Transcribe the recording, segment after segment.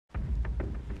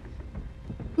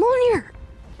Come on here.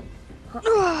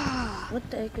 What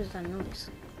the heck is that noise?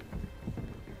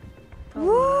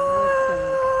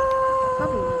 Whoa.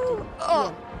 Probably nothing.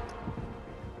 Yeah.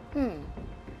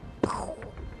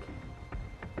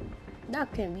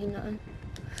 That can't be nothing.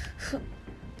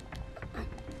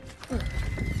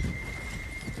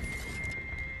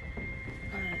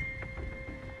 Alright.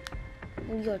 Let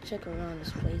me go check around this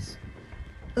place.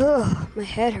 Ugh, my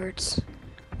head hurts.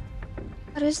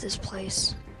 What is this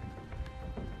place?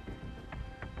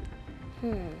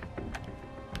 I'm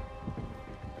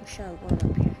sure I'm going up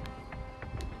here.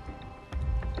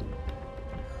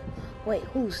 Wait,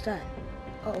 who's that?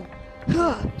 Uh-oh.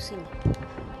 You see me.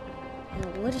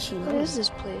 What is she doing? What is this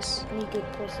place? I need to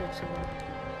get closer to her.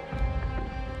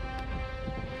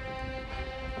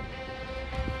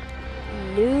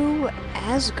 New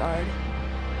Asgard.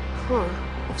 Huh.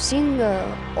 I've seen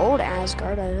the old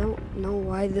Asgard. I don't know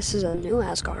why this is a new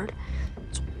Asgard.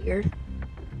 It's weird.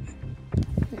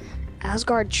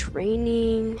 Asgard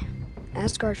training.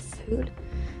 Asgard food.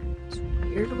 It's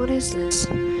weird. What is this?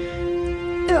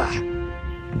 Ugh.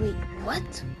 Wait,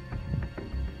 what?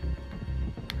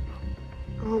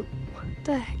 What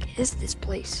the heck is this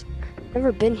place?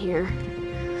 Never been here.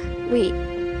 Wait,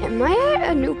 am I at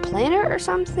a new planet or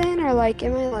something? Or like,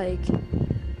 am I like...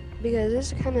 Because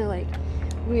this is kind of like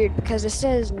weird because it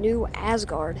says New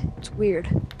Asgard. It's weird.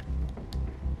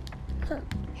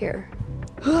 Here.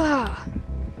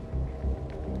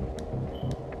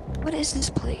 What is this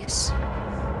place?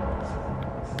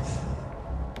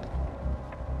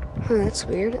 Huh, that's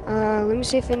weird. Let me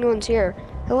see if anyone's here.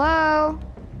 Hello?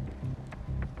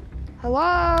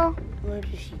 Hello? Where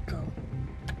did she go?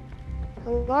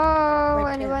 Hello?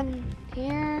 Right there. Anyone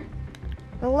here?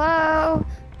 Hello?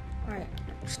 Alright,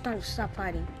 stop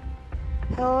hiding.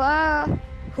 Hello?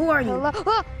 Who are you? Hello?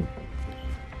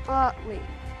 Wait.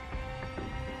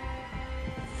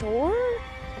 Thor?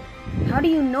 How do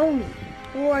you know me?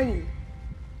 Who are you?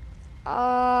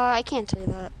 I can't tell you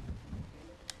that.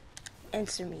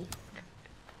 Answer me.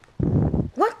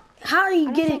 What? How do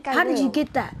you get it? How did you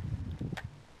get that?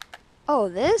 Oh,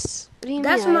 this? What do you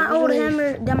That's mean? my old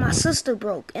hammer that my sister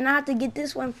broke, and I have to get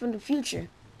this one from the future.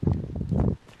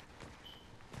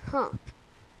 Huh.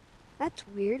 That's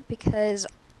weird because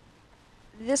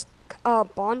this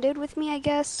bonded with me, I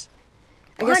guess.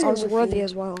 I guess I was worthy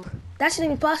as well. That's not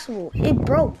even possible. It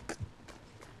broke.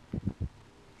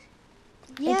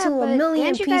 Yeah, into but a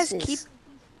million didn't you guys pieces.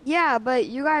 Yeah, but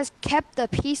you guys kept the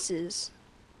pieces.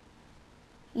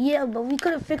 Yeah, but we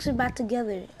couldn't fix it back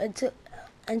together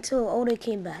until Oda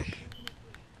came back.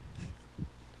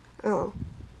 Oh.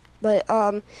 But,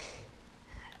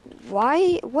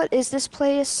 why? What is this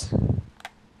place?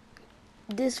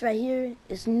 This right here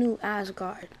is New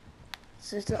Asgard.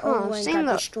 Since the old one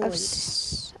got destroyed.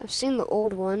 I've seen the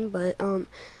old one, but, Old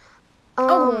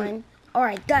one?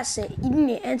 Alright, that's it. You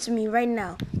need to answer me right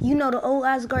now. You know the old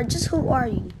Asgard, just who are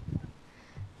you?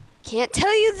 Can't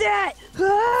tell you that!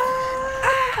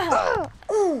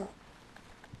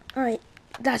 Alright,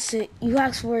 that's it. You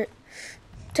asked for it.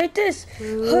 Take this!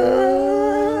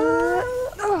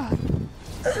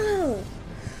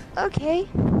 Okay.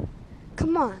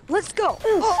 Come on, let's go!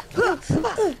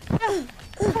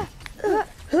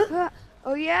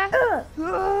 Oh yeah?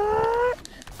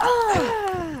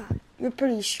 You're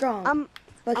pretty strong.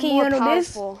 But I'm can you more handle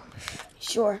this? powerful.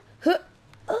 Sure.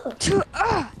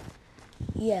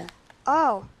 Yeah.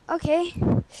 Oh, okay.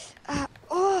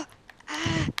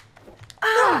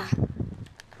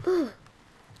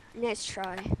 Nice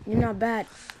try. You're not bad.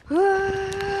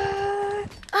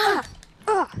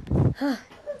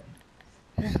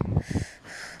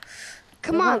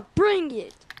 Come on, bring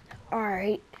it.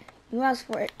 Alright. You asked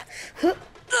for it.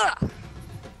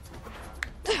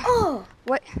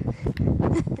 What?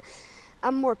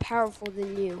 I'm more powerful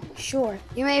than you. Sure.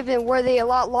 You may have been worthy a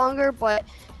lot longer, but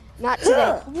not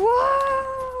today.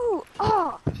 Whoa!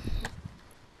 Oh!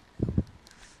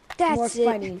 That's More it.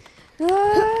 fighting.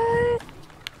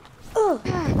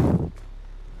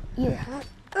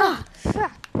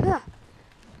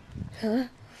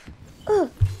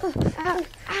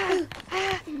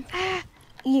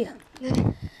 Yeah.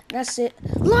 Yeah. That's it.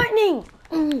 Lightning!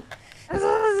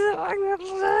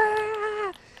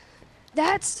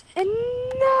 That's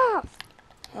enough!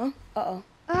 Huh? Uh-oh.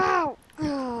 Ow!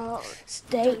 Oh.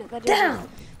 Stay down!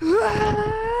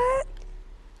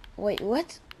 Wait,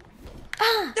 what?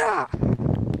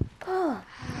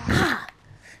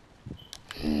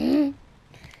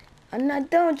 I'm not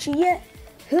done with you yet.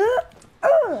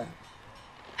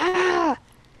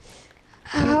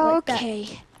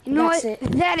 Okay. You know what? It.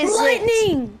 That is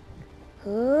lightning!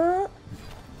 it.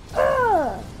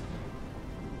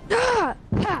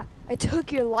 I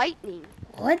took your lightning.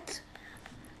 What?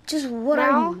 Just what are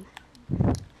Now, you?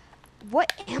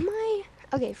 what am I?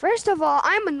 Okay, first of all,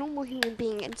 I'm a normal human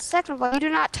being, and second of all, you do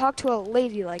not talk to a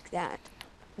lady like that.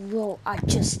 Well, I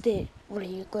just did. What are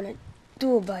you gonna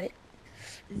do about it?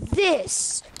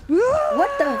 This.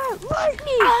 What the?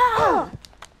 Lightning! Ah!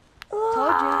 Told you.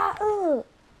 Ah!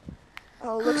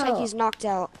 Oh, looks like Oh. he's knocked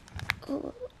out.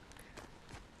 Oh.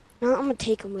 No, I'm gonna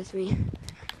take him with me.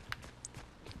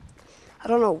 I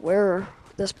don't know where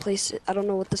this place is. I don't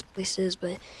know what this place is,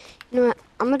 but you know what?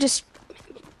 I'm gonna just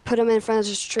put him in front of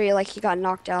this tree like he got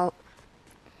knocked out.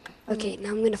 Okay, now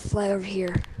I'm gonna fly over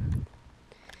here.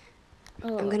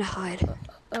 I'm gonna hide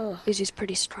because he's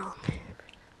pretty strong.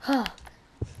 Huh.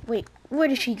 Wait, where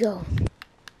did she go?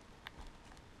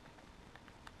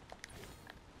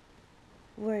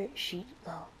 Where did she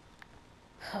go?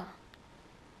 Huh.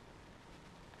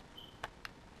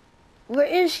 Where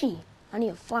is she? I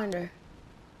need to find her.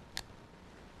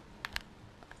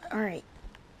 Alright,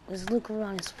 let's look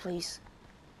around this place.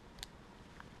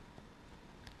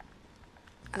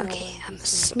 Okay, I'm gonna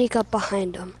sneak up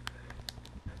behind him.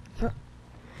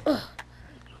 I'm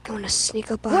gonna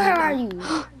sneak up behind him. Where are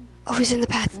you? Oh, he's in the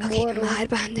path. Okay, I'm Mortal. gonna hide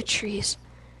behind the trees.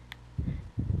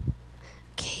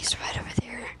 Okay, he's right over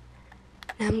there.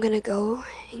 Now I'm gonna go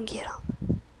and get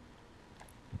him.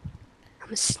 I'm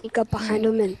gonna sneak up behind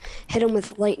him and hit him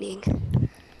with lightning.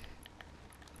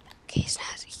 Okay,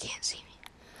 he can't see me.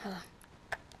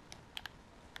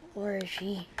 Where is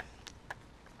she?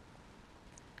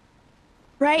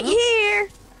 Right here!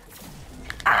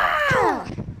 Ah!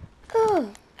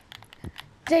 Oh.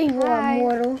 There you are, Hi.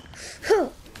 mortal.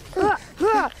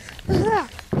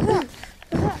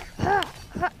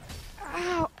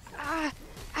 Ow!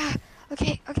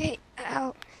 Okay,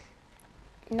 ow.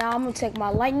 Now I'm gonna take my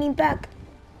lightning back.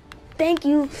 Thank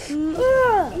you.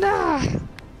 Nah.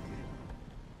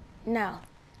 Now,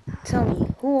 tell me,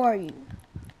 who are you?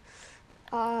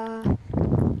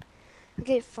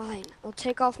 Okay, fine. I'll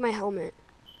take off my helmet.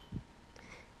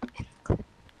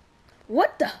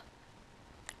 What the?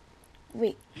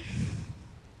 Wait.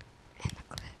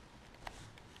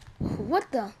 What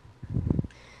the?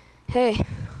 Hey.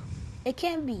 It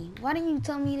can't be. Why didn't you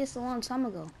tell me this a long time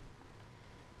ago?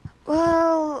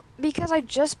 Well, because I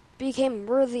just became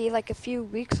worthy like a few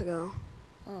weeks ago.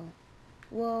 Oh.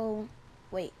 Well,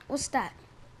 wait. What's that?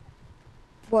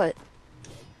 What?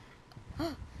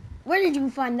 Where did you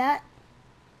find that?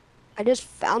 I just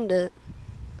found it.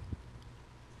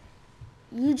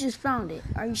 You just found it.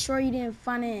 Are you sure you didn't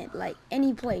find it like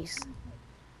any place?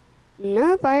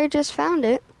 Nope, I just found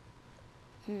it.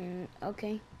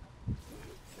 Okay.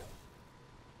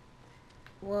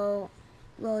 Well,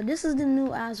 this is the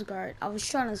new Asgard. I was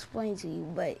trying to explain to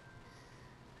you, but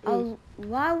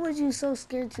why was you so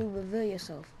scared to reveal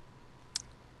yourself?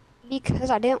 Because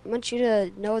I didn't want you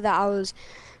to know that I was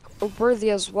worthy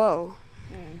as well.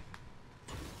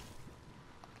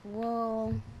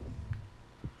 Well,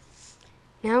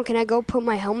 Now can I go put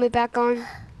my helmet back on?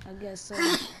 I guess so.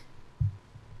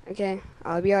 Okay,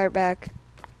 I'll be right back.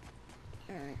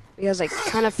 Alright. Because I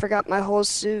kind of forgot my whole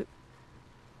suit.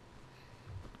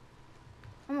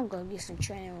 I'm gonna go get some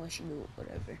training while she do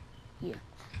whatever. Yeah.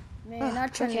 Man,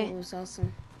 that training was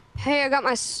awesome. Hey, I got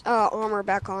my armor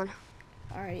back on.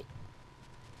 Alright.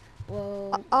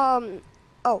 Well. Oh.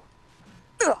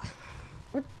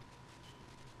 What?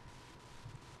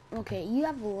 Okay, you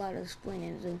have a lot of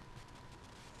explaining to do.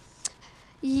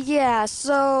 Yeah,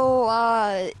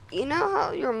 so, you know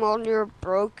how your Mjolnir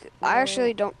broke? I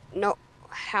actually don't know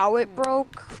how it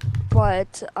broke,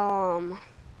 but,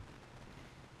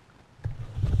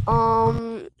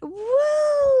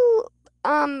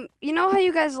 you know how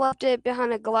you guys left it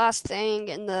behind a glass thing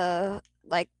in the,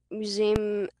 like,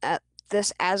 museum at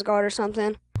this Asgard or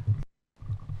something?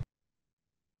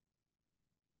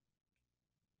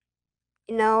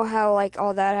 You know how, like,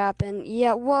 all that happened?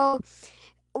 Yeah, well,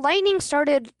 lightning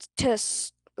started to,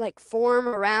 like, form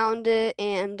around it,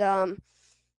 and,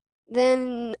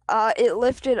 then it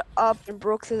lifted up and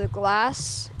broke through the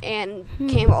glass and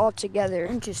came all together.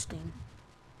 Interesting.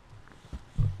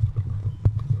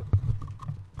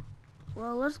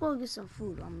 Well, let's go get some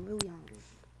food. I'm really hungry.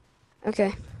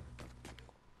 Okay.